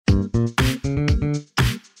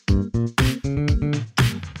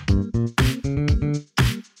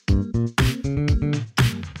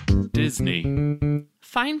Disney.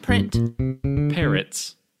 Fine print.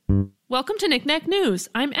 Parrots. Welcome to Knick-Knack News.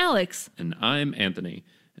 I'm Alex. And I'm Anthony.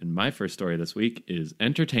 And my first story this week is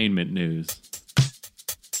entertainment news.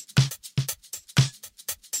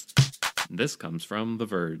 This comes from The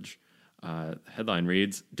Verge. Headline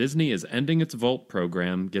reads, Disney is ending its Vault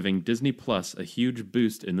program, giving Disney Plus a huge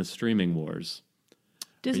boost in the streaming wars.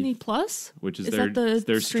 Disney Plus? Which is that the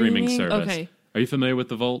their streaming service. Okay. Are you familiar with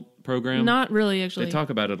the Vault program? Not really, actually. They talk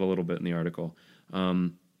about it a little bit in the article.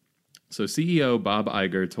 So CEO Bob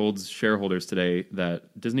Iger told shareholders today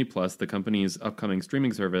that Disney Plus, the company's upcoming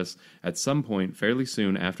streaming service, at some point fairly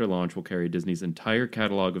soon after launch will carry Disney's entire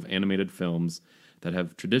catalog of animated films that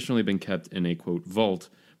have traditionally been kept in a, quote, vault,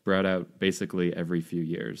 brought out basically every few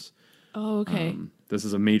years. Oh, okay. This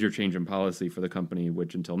is a major change in policy for the company,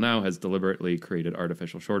 which until now has deliberately created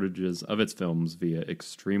artificial shortages of its films via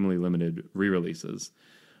extremely limited re-releases.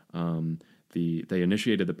 They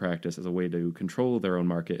initiated the practice as a way to control their own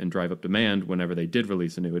market and drive up demand whenever they did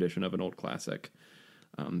release a new edition of an old classic.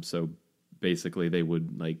 So basically, they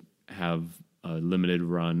would have a limited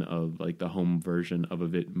run of the home version of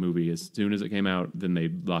a movie as soon as it came out. Then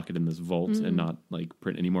they'd lock it in this vault and not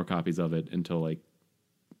print any more copies of it until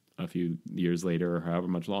a few years later or however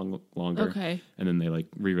much longer. Okay. And then they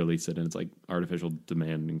re-release it, and it's artificial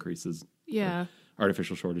demand increases. Yeah.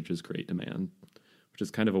 Artificial shortages create demand, which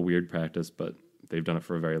is kind of a weird practice, but they've done it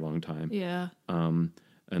for a very long time. Yeah. And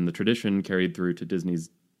the tradition carried through to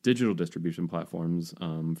Disney's digital distribution platforms.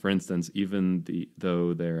 For instance,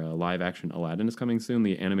 though their live-action Aladdin is coming soon,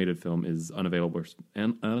 the animated film is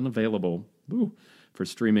unavailable for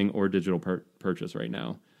streaming or digital purchase right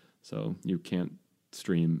now. So you can't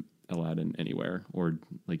stream Aladdin anywhere or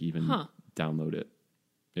even download it.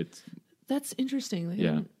 That's interesting.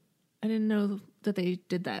 Yeah. I didn't know that they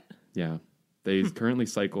did that. Yeah. They currently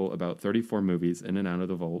cycle about 34 movies in and out of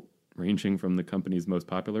the vault, ranging from the company's most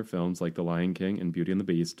popular films like The Lion King and Beauty and the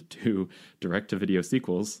Beast to direct-to-video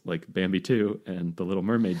sequels like Bambi 2 and The Little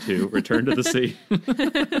Mermaid 2, Return to the Sea.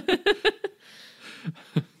 That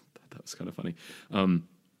was kind of funny.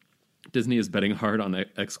 Disney is betting hard on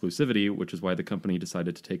exclusivity, which is why the company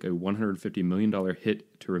decided to take a $150 million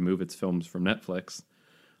hit to remove its films from Netflix.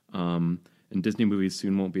 And Disney movies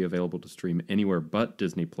soon won't be available to stream anywhere but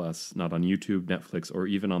Disney Plus, not on YouTube, Netflix, or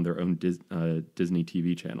even on their own Disney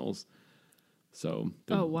TV channels. So,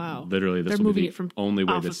 oh wow! Literally, this They're will be the from only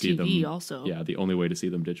way to see TV them. Also, yeah, the only way to see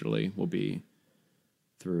them digitally will be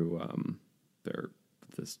through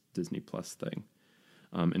this Disney Plus thing.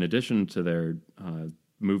 In addition to their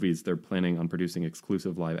movies, they're planning on producing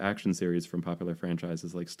exclusive live-action series from popular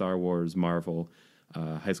franchises like Star Wars, Marvel,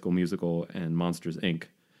 High School Musical, and Monsters, Inc.,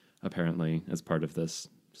 apparently, as part of this.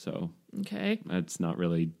 So okay, it's not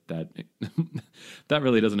really that... that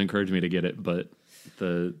really doesn't encourage me to get it, but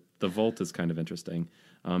the Vault is kind of interesting.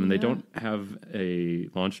 And they don't have a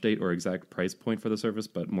launch date or exact price point for the service,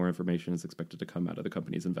 but more information is expected to come out of the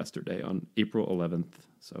company's Investor Day on April 11th,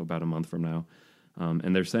 so about a month from now.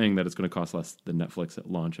 And they're saying that it's going to cost less than Netflix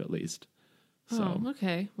at launch, at least. So,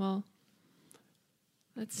 okay. Well,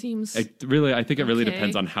 that seems... I think it really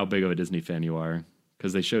depends on how big of a Disney fan you are.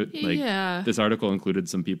 Because they showed, this article included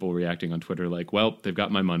some people reacting on Twitter well, they've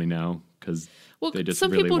got my money now. Because they just some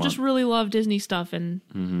really people just really love Disney stuff and,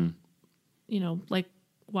 like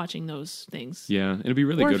watching those things. Yeah, it'd be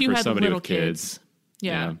really good for somebody with kids.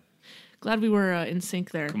 Yeah. Glad we were in sync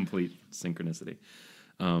there. Complete synchronicity.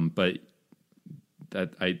 But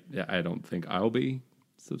that I don't think I'll be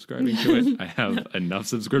subscribing to it. I have enough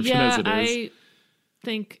subscription as it is. I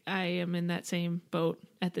think I am in that same boat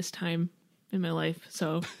at this time in my life.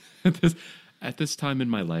 So at this time in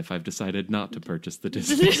my life, I've decided not to purchase the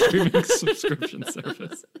Disney streaming subscription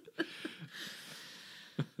service.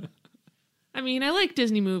 I mean, I like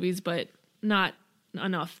Disney movies, but not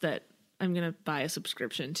enough that I'm going to buy a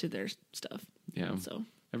subscription to their stuff. Yeah. So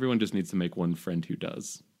everyone just needs to make one friend who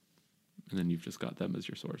does. And then you've just got them as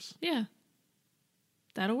your source. Yeah.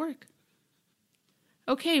 That'll work.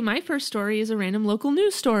 Okay, my first story is a random local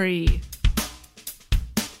news story.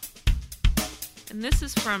 And this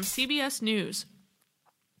is from CBS News.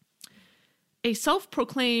 A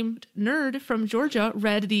self-proclaimed nerd from Georgia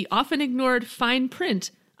read the often ignored fine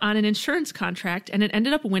print on an insurance contract, and it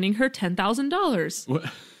ended up winning her $10,000.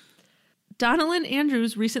 What? Donalyn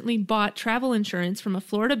Andrews recently bought travel insurance from a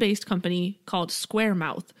Florida-based company called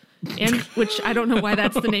Squaremouth, and which I don't know why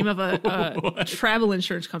that's the name of a travel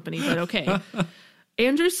insurance company, but okay.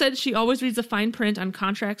 Andrews said she always reads the fine print on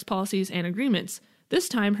contracts, policies, and agreements. This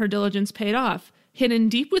time, her diligence paid off. Hidden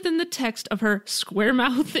deep within the text of her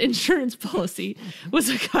Squaremouth insurance policy was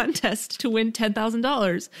a contest to win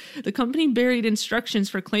 $10,000. The company buried instructions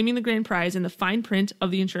for claiming the grand prize in the fine print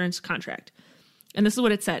of the insurance contract. And this is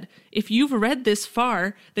what it said. If you've read this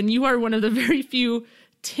far, then you are one of the very few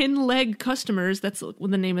Tin Leg customers. That's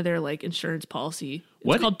the name of their like insurance policy. It's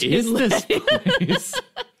What called is Tin this Leg. place?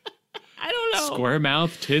 I don't know. Square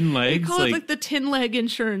mouth, tin They legs. call it like the Tin Leg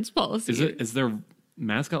insurance policy. Is their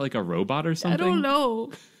mascot like a robot or something? I don't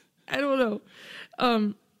know.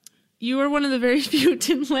 You are one of the very few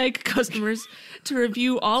Tin Leg customers to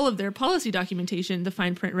review all of their policy documentation, the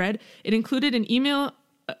fine print read. It included an email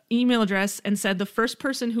address and said the first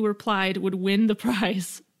person who replied would win the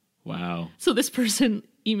prize. Wow. So this person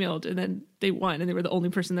emailed and then they won, and they were the only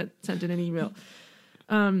person that sent in an email.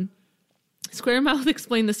 Squaremouth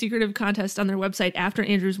explained the secretive contest on their website after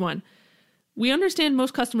Andrews won. We understand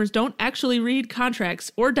most customers don't actually read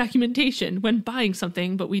contracts or documentation when buying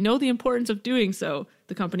something, but we know the importance of doing so,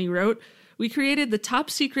 the company wrote. We created the top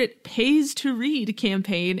secret Pays to Read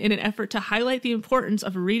campaign in an effort to highlight the importance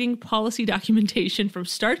of reading policy documentation from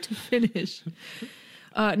start to finish.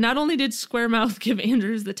 Not only did Squaremouth give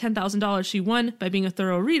Andrews the $10,000 she won by being a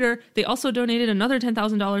thorough reader, they also donated another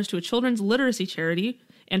 $10,000 to a children's literacy charity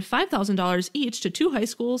and $5,000 each to 2 high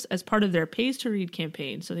schools as part of their Pays to Read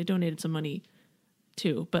campaign. So they donated some money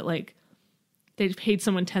too, but like they paid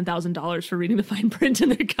someone $10,000 for reading the fine print in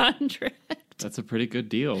their contract. That's a pretty good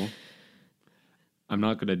deal. I'm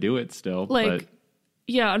not going to do it still. Like, but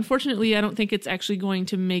yeah, unfortunately, I don't think it's actually going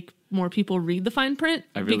to make more people read the fine print.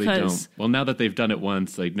 I really don't. Well, now that they've done it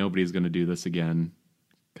once, like nobody's going to do this again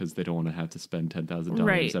because they don't want to have to spend $10,000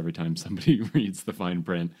 Right. every time somebody reads the fine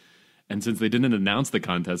print. And since they didn't announce the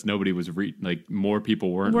contest, nobody was more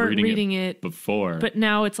people weren't reading it before. But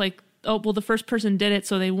now it's like, oh, well, the first person did it,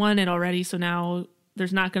 so they won it already. So now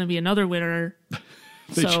there's not going to be another winner.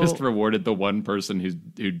 They just rewarded the one person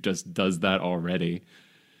who just does that already.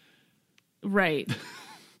 Right.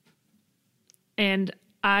 And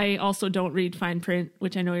I also don't read fine print,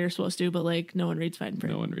 which I know you're supposed to, but like no one reads fine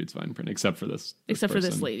print. No one reads fine print except for this Except for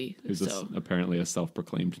person, this lady. who's apparently a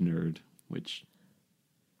self-proclaimed nerd, which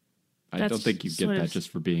I That's don't think you get sort that of- just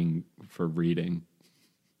for reading.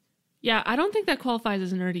 Yeah, I don't think that qualifies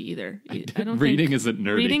as nerdy either. I don't Reading think, isn't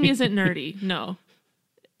nerdy. Reading isn't nerdy. No.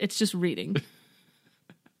 It's just reading.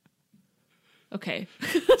 Okay.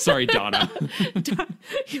 Sorry, Donna.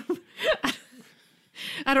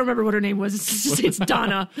 I don't remember what her name was. It's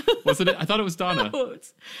Donna. Wasn't it? I thought it was Donna. No,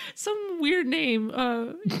 it's some weird name.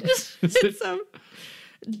 Is It's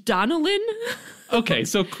Donalyn? Okay,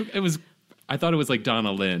 so it was. I thought it was like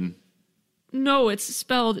Donna Lynn. No, it's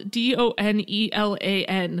spelled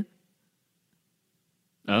Donelan.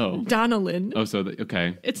 Oh. Donalyn. Oh, so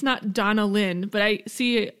okay. It's not Donalyn, but I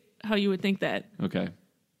see how you would think that. Okay.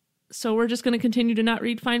 So we're just going to continue to not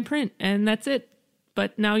read fine print, and that's it.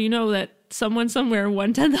 But now you know that someone somewhere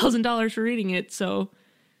won $10,000 for reading it. So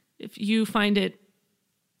if you find it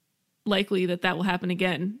likely that will happen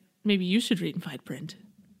again, maybe you should read in fine print.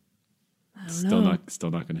 I don't know.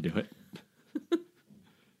 Still not going to do it.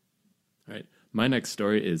 All right. My next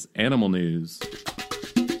story is animal news.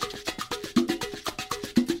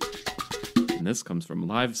 And this comes from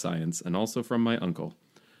Live Science and also from my uncle.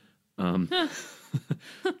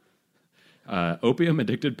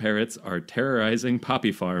 Opium-addicted parrots are terrorizing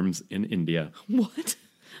poppy farms in India. What?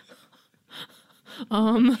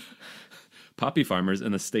 Poppy farmers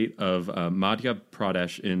in the state of Madhya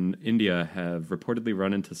Pradesh in India have reportedly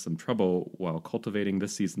run into some trouble while cultivating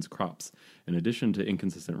this season's crops. In addition to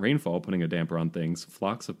inconsistent rainfall putting a damper on things,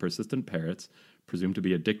 flocks of persistent parrots, presumed to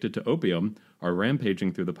be addicted to opium, are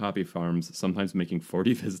rampaging through the poppy farms, sometimes making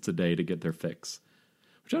 40 visits a day to get their fix.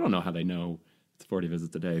 Which I don't know how they know it's 40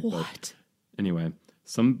 visits a day. What? But anyway,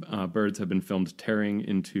 some birds have been filmed tearing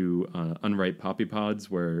into unripe poppy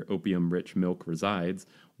pods where opium-rich milk resides,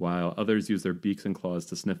 while others use their beaks and claws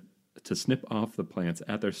to snip off the plants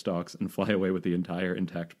at their stalks and fly away with the entire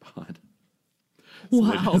intact pod. So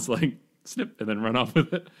Wow. they just like snip and then run off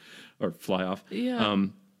with it or fly off. Yeah.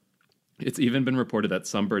 It's even been reported that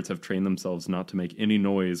some birds have trained themselves not to make any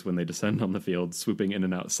noise when they descend on the field, swooping in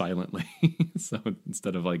and out silently. So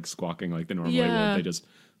instead of like squawking like they normally Yeah. would, they just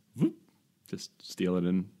steal it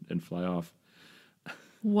and fly off.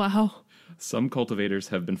 Wow. Some cultivators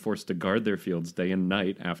have been forced to guard their fields day and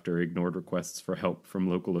night after ignored requests for help from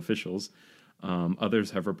local officials.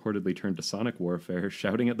 Others have reportedly turned to sonic warfare,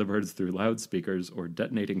 shouting at the birds through loudspeakers or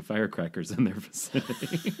detonating firecrackers in their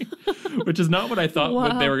vicinity, which is not what I thought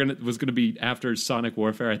what they were was gonna be after sonic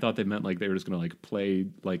warfare. I thought they meant like they were just gonna like play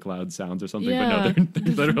like loud sounds or something, but no,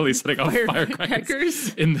 they're literally setting off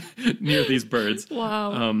firecrackers near these birds.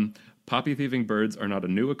 Wow. Poppy thieving birds are not a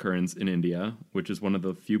new occurrence in India, which is one of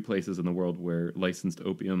the few places in the world where licensed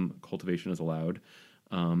opium cultivation is allowed.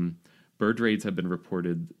 Bird raids have been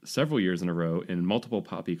reported several years in a row in multiple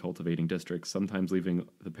poppy cultivating districts, sometimes leaving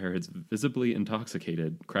the parrots visibly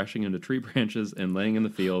intoxicated, crashing into tree branches and laying in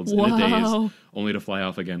the fields in a daze, only to fly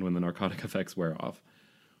off again when the narcotic effects wear off.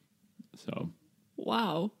 So,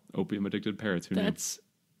 wow. Opium-addicted parrots, who knew? That's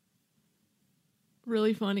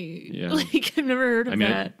really funny. Yeah. Like, I've never heard of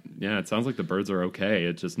that. It sounds like the birds are okay.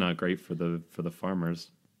 It's just not great for the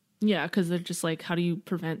farmers. Yeah, because they're just like, how do you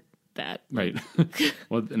prevent that? Right.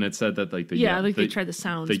 Well, and it said that like they tried the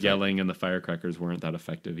sounds. The yelling and the firecrackers weren't that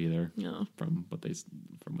effective either. No. From what they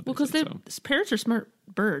because parrots are smart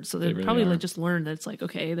birds, so they really probably are. like just learned that it's like,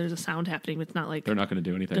 okay, there's a sound happening, but it's not like they're not going to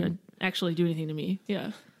do anything. Gonna actually do anything to me.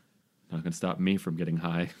 Yeah. Not going to stop me from getting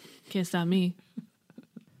high. Can't stop me.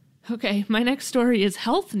 Okay, my next story is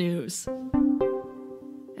health news.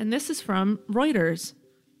 And this is from Reuters.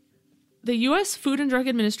 The U.S. Food and Drug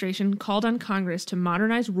Administration called on Congress to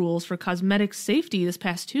modernize rules for cosmetic safety this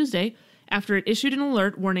past Tuesday after it issued an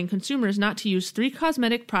alert warning consumers not to use 3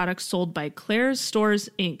 cosmetic products sold by Claire's Stores,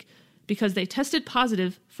 Inc. because they tested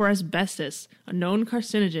positive for asbestos, a known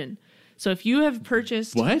carcinogen. So if you have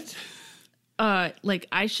purchased... What? Like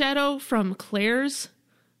eyeshadow from Claire's,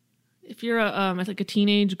 if you're like a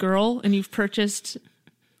teenage girl and you've purchased...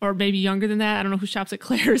 Or maybe younger than that. I don't know who shops at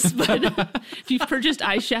Claire's, but if you've purchased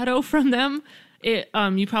eyeshadow from them,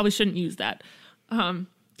 you probably shouldn't use that. Burn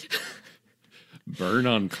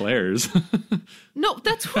on Claire's. No,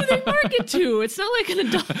 that's who they market to. It's not like an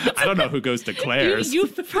adult. I don't know who goes to Claire's.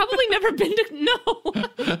 You've probably never been to. No.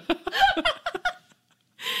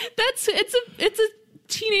 It's a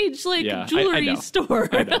teenage jewelry store.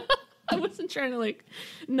 I know. I wasn't trying to like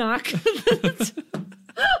knock.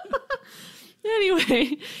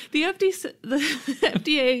 Anyway, the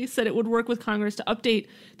FDA said it would work with Congress to update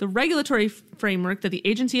the regulatory framework that the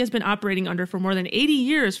agency has been operating under for more than 80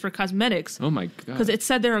 years for cosmetics. Oh my God. Because it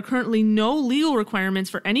said there are currently no legal requirements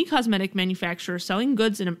for any cosmetic manufacturer selling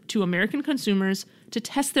goods to American consumers to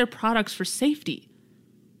test their products for safety.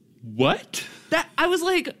 What? I was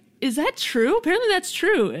like, is that true? Apparently that's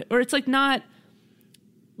true. Or it's like not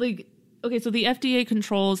like, okay, so the FDA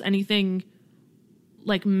controls anything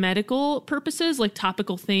like medical purposes, like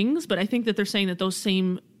topical things, but I think that they're saying that those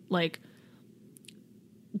same like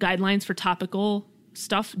guidelines for topical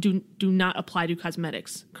stuff do not apply to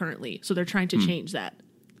cosmetics currently. So they're trying to change that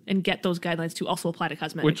and get those guidelines to also apply to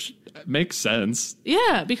cosmetics. Which makes sense.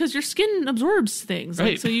 Yeah, because your skin absorbs things.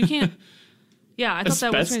 Right. Like, so you can't. Yeah, I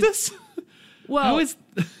thought asbestos? That was well. How is?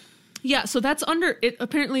 Yeah, so that's under it.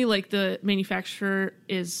 Apparently, like the manufacturer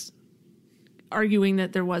is arguing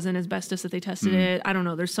that there wasn't asbestos, that they tested it. I don't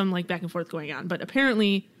know. There's some like back and forth going on, but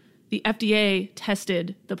apparently the FDA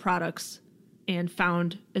tested the products and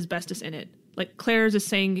found asbestos in it. Like Claire's is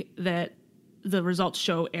saying that the results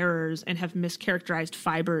show errors and have mischaracterized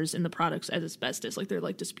fibers in the products as asbestos. Like they're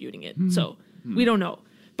like disputing it. So we don't know,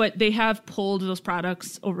 but they have pulled those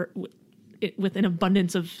products over with an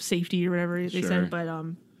abundance of safety or whatever they said. But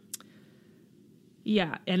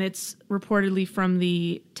yeah, and it's reportedly from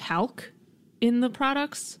the talc in the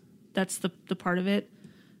products. That's the part of it.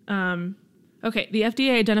 Okay, the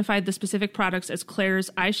FDA identified the specific products as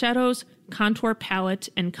Claire's eyeshadows, contour palette,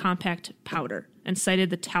 and compact powder, and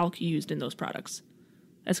cited the talc used in those products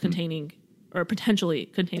as containing or potentially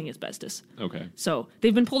containing asbestos. Okay. So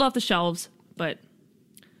they've been pulled off the shelves, but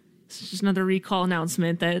it's just another recall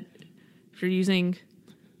announcement that if you're using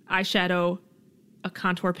eyeshadow, a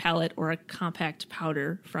contour palette, or a compact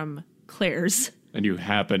powder from Claire's, and you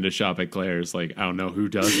happen to shop at Claire's, like, I don't know who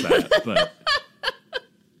does that, but...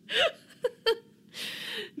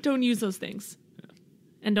 Don't use those things. Yeah.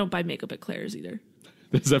 And don't buy makeup at Claire's either.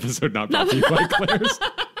 This episode not brought to you by Claire's.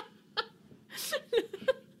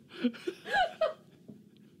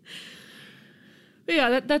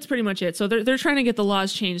 Yeah, that's pretty much it. So they're trying to get the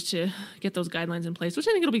laws changed to get those guidelines in place, which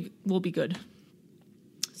I think will be good.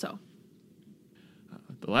 So...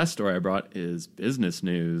 the last story I brought is business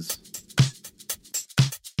news.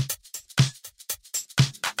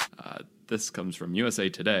 This comes from USA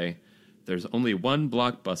Today. There's only one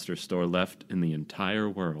Blockbuster store left in the entire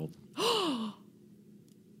world.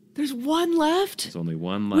 There's one left? There's only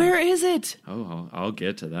one left. Where is it? Oh, I'll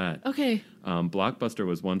get to that. Okay. Blockbuster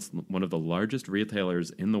was once one of the largest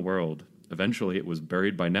retailers in the world. Eventually, it was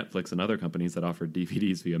buried by Netflix and other companies that offered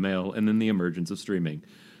DVDs via mail, and then the emergence of streaming.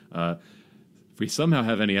 If we somehow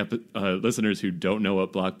have any listeners who don't know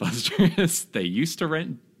what Blockbuster is, they used to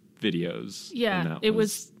rent videos. Yeah, and that it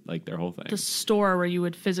was like their whole thing. The store where you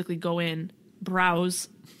would physically go in, browse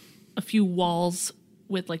a few walls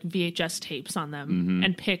with like VHS tapes on them,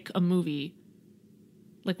 and pick a movie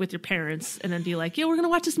like with your parents, and then be like, yeah, we're going to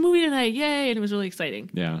watch this movie tonight. Yay. And it was really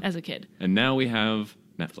exciting as a kid. And now we have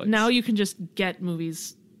Netflix. Now you can just get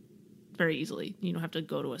movies very easily. You don't have to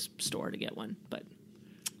go to a store to get one, but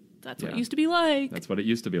that's what it used to be like. That's what it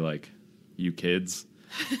used to be like, you kids.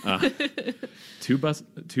 Two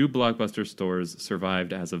Blockbuster stores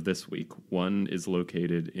survived as of this week. One is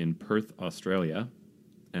located in Perth, Australia,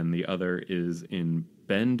 and the other is in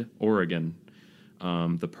Bend, Oregon.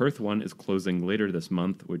 The Perth one is closing later this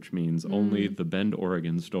month, which means only the Bend,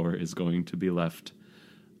 Oregon store is going to be left.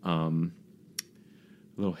 A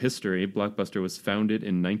little history. Blockbuster was founded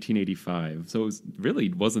in 1985, so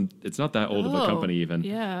it's not that old of a company even.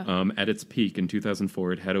 Yeah. At its peak in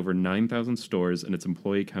 2004, it had over 9,000 stores, and its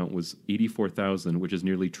employee count was 84,000, which is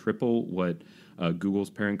nearly triple what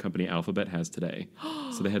Google's parent company Alphabet has today.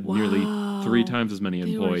 So they had nearly 3 times as many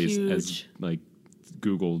employees as like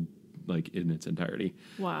Google, like in its entirety.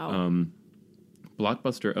 Wow.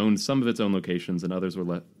 Blockbuster owned some of its own locations, and others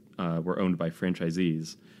were owned by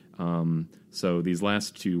franchisees. So these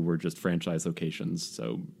last 2 were just franchise locations.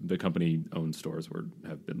 So the company-owned stores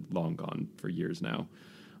have been long gone for years now.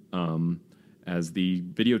 As the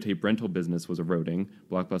videotape rental business was eroding,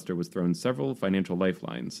 Blockbuster was thrown several financial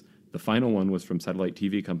lifelines. The final one was from satellite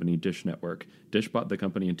TV company Dish Network. Dish bought the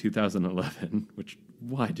company in 2011, which,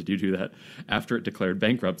 why did you do that? After it declared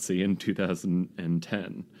bankruptcy in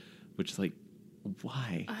 2010, which is like,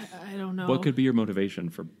 why? I don't know. What could be your motivation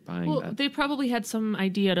for buying that? They probably had some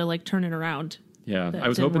idea to like turn it around. Yeah, I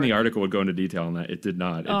was hoping the article would go into detail on that. It did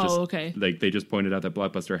not. Okay. Like they just pointed out that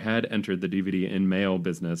Blockbuster had entered the DVD in mail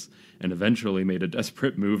business and eventually made a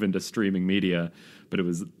desperate move into streaming media, but it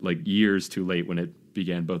was like years too late when it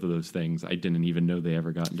began both of those things. I didn't even know they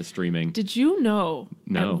ever got into streaming. Did you know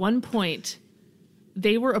No. at one point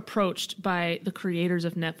they were approached by the creators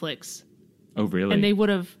of Netflix? Oh, really? And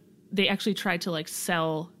they actually tried to like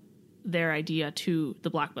sell their idea to the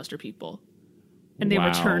Blockbuster people, and they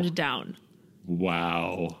were turned down.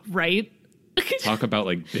 Wow. Right? Talk about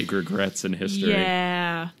like big regrets in history.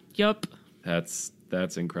 Yeah. Yup. That's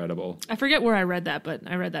incredible. I forget where I read that, but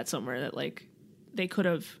I read that somewhere that like they could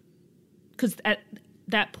have, because at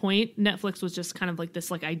that point Netflix was just kind of like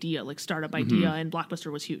this like idea, like startup idea, and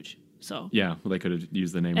Blockbuster was huge. So yeah, well, they could have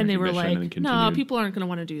used the name and they were recognition like, and continued. no, people aren't going to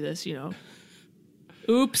want to do this, you know.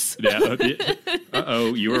 Oops. Yeah.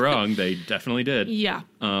 Uh-oh, you were wrong. They definitely did. Yeah.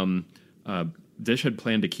 Dish had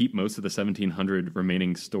planned to keep most of the 1,700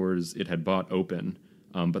 remaining stores it had bought open,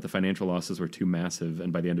 but the financial losses were too massive,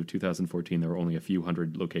 and by the end of 2014, there were only a few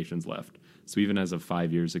hundred locations left. So even as of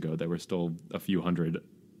 5 years ago, there were still a few hundred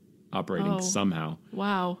operating somehow.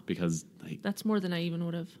 Wow. Because like that's more than I even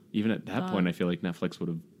would have. Even at that point, I feel like Netflix would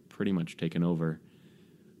have pretty much taken over.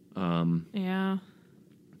 Yeah.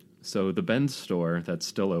 So the Bend store that's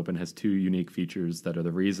still open has 2 unique features that are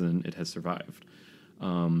the reason it has survived.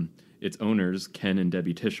 Its owners, Ken and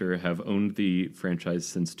Debbie Tischer, have owned the franchise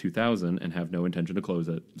since 2000 and have no intention to close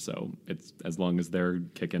it. So it's as long as they're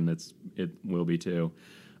kicking, it will be too.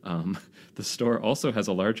 The store also has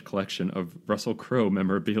a large collection of Russell Crowe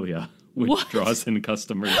memorabilia, which draws in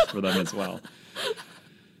customers for them as well.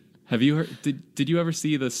 Have you heard, did you ever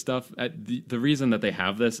see the stuff at the reason that they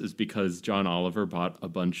have this is because John Oliver bought a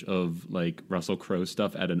bunch of like Russell Crowe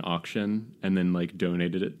stuff at an auction and then like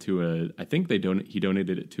donated it to he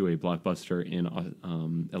donated it to a Blockbuster in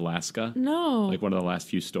Alaska. No. Like one of the last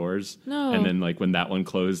few stores. No. And then like when that one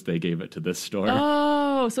closed, they gave it to this store.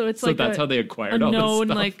 Oh, so it's like that's how they acquired all known this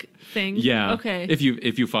stuff. like thing. Yeah. Okay. If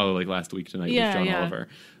you follow like Last Week Tonight with John Oliver.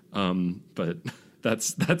 But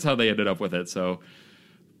that's how they ended up with it. So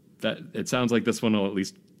that it sounds like this one will at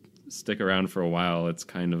least stick around for a while. It's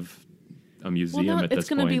kind of a museum at this point. It's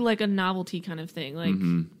going to be like a novelty kind of thing. Like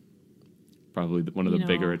probably one of the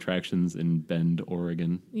bigger attractions in Bend,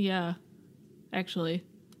 Oregon. Yeah, actually.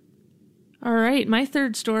 All right, my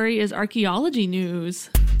third story is archaeology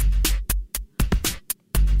news.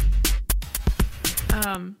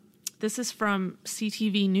 This is from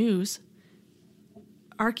CTV News.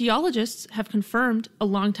 Archaeologists have confirmed a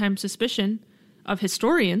longtime suspicion of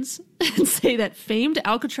historians and say that famed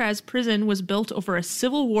Alcatraz prison was built over a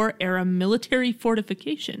Civil War era military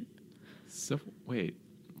fortification. Wait,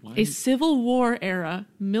 why? A Civil War era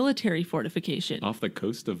military fortification. Off the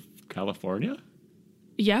coast of California?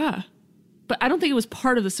 Yeah. but I don't think it was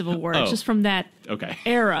part of the Civil War. Oh. It's just from that Okay.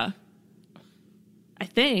 era. I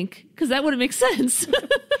think, because that would make sense.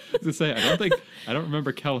 To say, I don't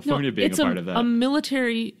remember California being a part of that. A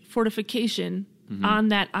military fortification on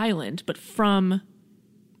that island, but from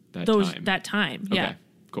that time. Okay, Yeah.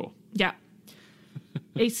 cool. Yeah.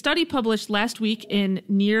 A study published last week in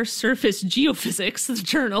Near Surface Geophysics, the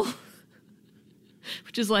journal,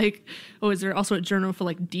 which is like, is there also a journal for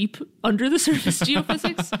like deep under the surface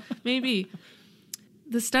geophysics? Maybe.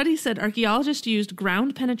 The study said archaeologists used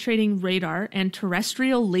ground penetrating radar and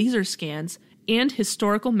terrestrial laser scans and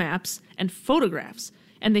historical maps and photographs,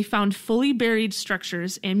 and they found fully buried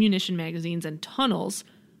structures, ammunition magazines, and tunnels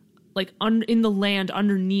like in the land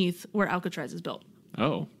underneath where Alcatraz is built.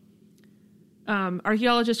 Oh.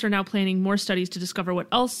 Archaeologists are now planning more studies to discover what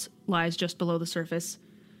else lies just below the surface.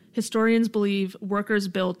 Historians believe workers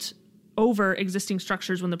built over existing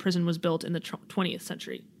structures when the prison was built in the 20th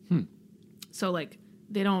century. So, like,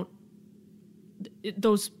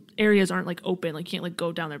 those areas aren't, like, open. Like, you can't, like,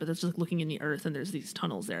 go down there, but it's just like, looking in the earth, and there's these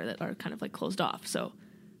tunnels there that are kind of, like, closed off. So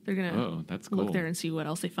they're going to that's cool. look there and see what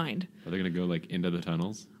else they find. Are they going to go, like, into the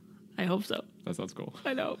tunnels? I hope so. That sounds cool.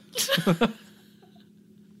 I know.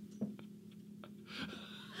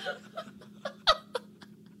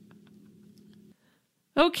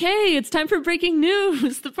 Okay, it's time for breaking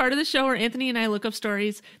news, the part of the show where Anthony and I look up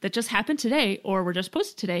stories that just happened today or were just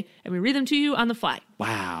posted today, and we read them to you on the fly.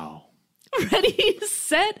 Wow. Ready,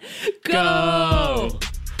 set, go!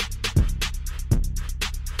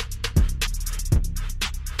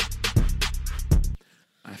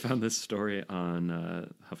 I found this story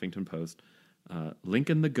on Huffington Post.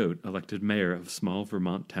 Lincoln the Goat elected mayor of small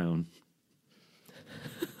Vermont town.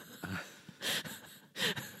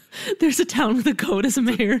 There's a town with a goat as a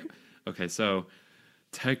mayor. Okay, so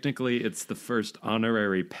technically it's the first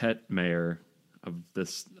honorary pet mayor of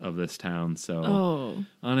this town. So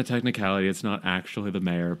on a technicality, it's not actually the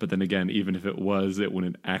mayor. But then again, even if it was, it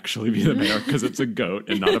wouldn't actually be the mayor because it's a goat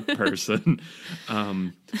and not a person.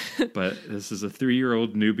 But this is a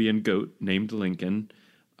 3-year-old Nubian goat named Lincoln.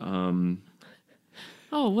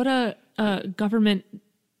 What a government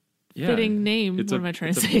fitting name. What am I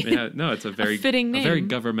trying to say? It's a very fitting name. A very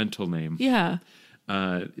governmental name. Yeah.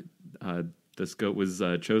 This goat was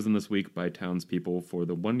chosen this week by townspeople for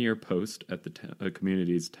the 1-year post at the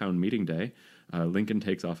community's town meeting day. Lincoln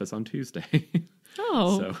takes office on Tuesday.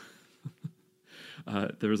 Oh.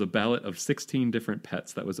 So there was a ballot of 16 different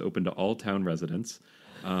pets that was open to all town residents.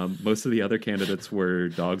 Most of the other candidates were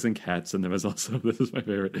dogs and cats, and there was also, this is my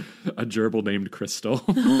favorite, a gerbil named Crystal.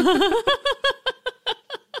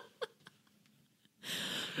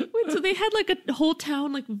 Wait, so they had like a whole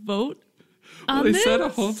town like vote on They this? said a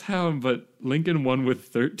whole town, but Lincoln won with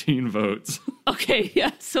 13 votes. Okay,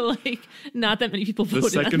 yeah, so like not that many people The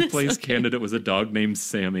voted on second this. place Okay. candidate was a dog named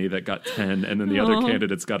Sammy that got 10, and then the other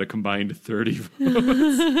candidates got a combined 30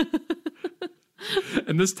 votes.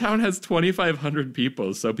 And this town has 2,500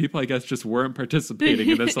 people, so people, I guess, just weren't participating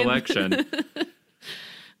in this election.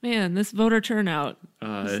 Man, this voter turnout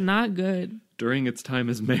is not good. During its time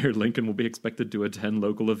as mayor, Lincoln will be expected to attend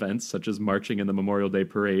local events, such as marching in the Memorial Day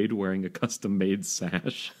Parade wearing a custom-made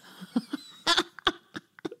sash.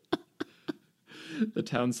 The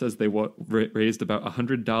town says they raised about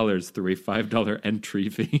 $100 through a $5 entry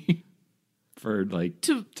fee for, like,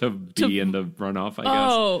 to be in the runoff, I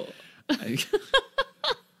guess. Oh,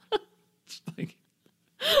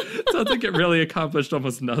 Sounds like it really accomplished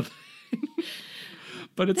almost nothing.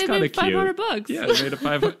 But it's they kind of made cute. $500. Yeah, they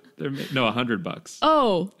made $100.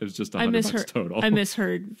 Oh, It was just I $100 misheard. total. I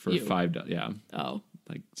misheard for you. $5. Yeah, Oh,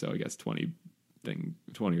 like so. I guess 20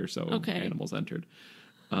 or so Okay. animals entered.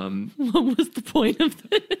 what was the point of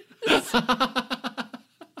this?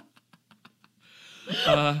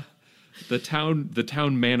 The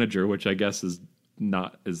town manager, which I guess is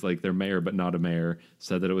like their mayor but not a mayor,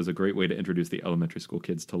 said that it was a great way to introduce the elementary school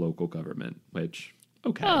kids to local government. Which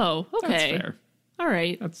okay, Oh, okay. that's fair. All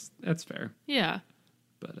right. That's fair. Yeah.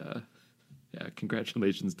 But yeah,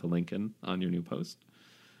 congratulations to Lincoln on your new post.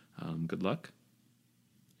 Good luck.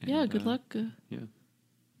 Yeah, And, good luck. Yeah,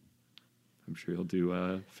 I'm sure you'll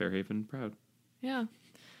do Fairhaven proud. Yeah.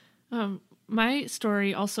 My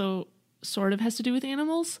story also sort of has to do with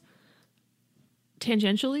animals.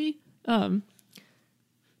 Tangentially.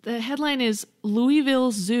 The headline is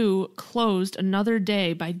Louisville Zoo closed another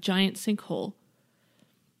day by giant sinkhole.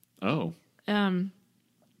 Oh,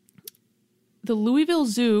 The Louisville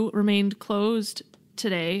Zoo remained closed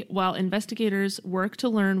today while investigators work to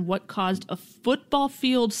learn what caused a football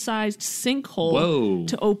field-sized sinkhole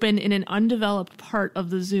to open in an undeveloped part of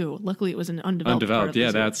the zoo. Luckily, it was an undeveloped part of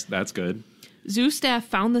the zoo. that's good. Zoo staff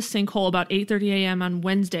found the sinkhole about 8:30 a.m. on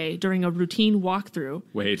Wednesday during a routine walkthrough.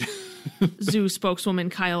 Wait. Zoo spokeswoman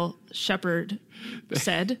Kyle Shepard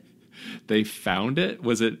said. They found it?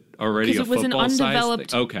 Was it already a Because it was an football-sized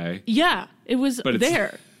undeveloped- thing? Okay. Yeah, it was But it's-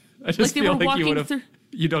 there. I just they feel were like you walking would have... through-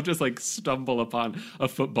 You don't just like stumble upon a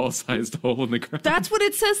football-sized hole in the ground. That's what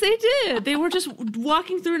it says they did. They were just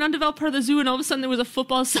walking through an undeveloped part of the zoo, and all of a sudden there was a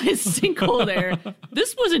football-sized sinkhole there.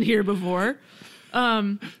 This wasn't here before.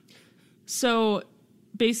 So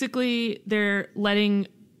basically, they're letting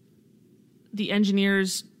the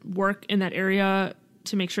engineers work in that area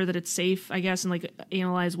to make sure that it's safe, I guess, and like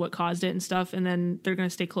analyze what caused it and stuff. And then they're going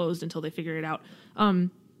to stay closed until they figure it out.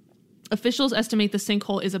 Officials estimate the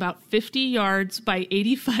sinkhole is about 50 yards by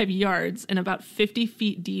 85 yards and about 50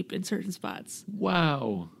 feet deep in certain spots.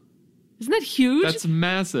 Wow. Isn't that huge? That's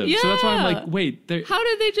massive. So that's why I'm like, wait, how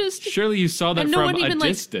did they just... surely you saw that and no from one even, a like,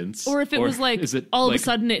 distance. or if it was like is it all like, of a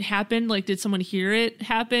sudden it happened, like did someone hear it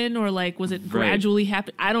happen, or like was it gradually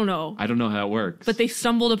happen? I don't know. I don't know how it works. But they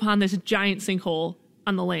stumbled upon this giant sinkhole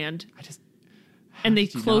on the land. And they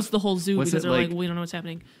closed the whole zoo because they're like, we don't know what's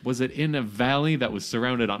happening. Was it in a valley that was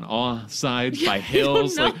surrounded on all sides by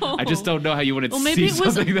hills? I don't know. I just don't know how you wouldn't maybe see it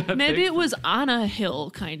was something that maybe big. it was on a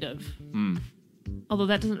hill, kind of. Although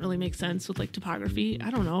that doesn't really make sense with like topography.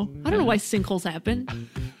 I don't know. I don't know why sinkholes happen. I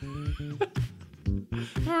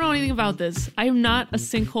don't know anything about this. I am not a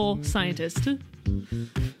sinkhole scientist.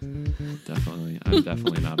 Definitely. I'm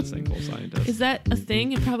definitely not a sinkhole scientist. Is that a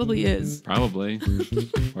thing? It probably is. Probably.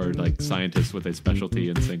 Or like scientists with a specialty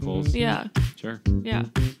in sinkholes. Yeah. Sure. Yeah.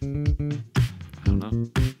 I don't know.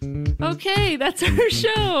 Okay, that's our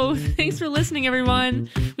show. Thanks for listening, everyone.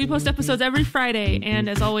 We post episodes every Friday, and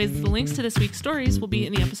as always, the links to this week's stories will be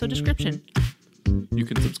in the episode description. You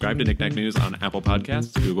can subscribe to Knick-Knack News on Apple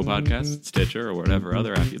Podcasts, Google Podcasts, Stitcher, or whatever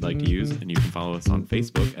other app you'd like to use. And you can follow us on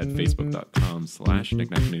Facebook at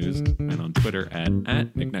facebook.com/knickknacknews and on Twitter at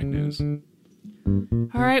knickknacknews.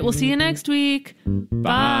 All right, we'll see you next week.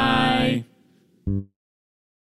 Bye.